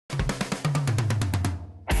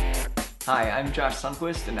Hi, I'm Josh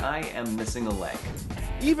Sundquist, and I am missing a leg.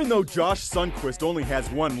 Even though Josh Sundquist only has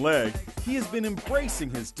one leg, he has been embracing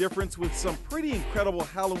his difference with some pretty incredible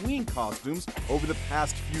Halloween costumes over the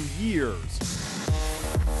past few years.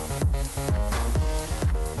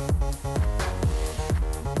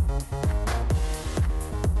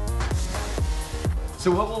 So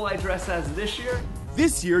what will I dress as this year?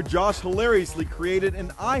 This year, Josh hilariously created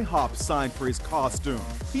an IHOP sign for his costume.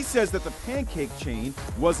 He says that the pancake chain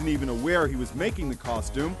wasn't even aware he was making the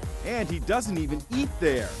costume, and he doesn't even eat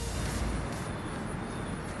there.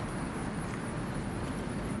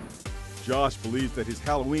 Josh believes that his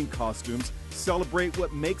Halloween costumes celebrate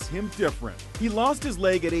what makes him different. He lost his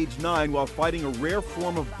leg at age 9 while fighting a rare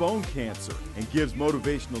form of bone cancer and gives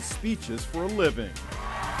motivational speeches for a living.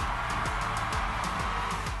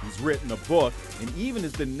 He's written a book and even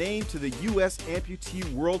has been named to the U.S.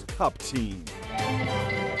 Amputee World Cup team.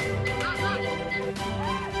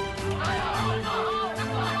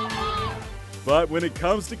 But when it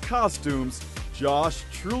comes to costumes, Josh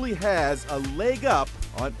truly has a leg up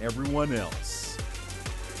on everyone else.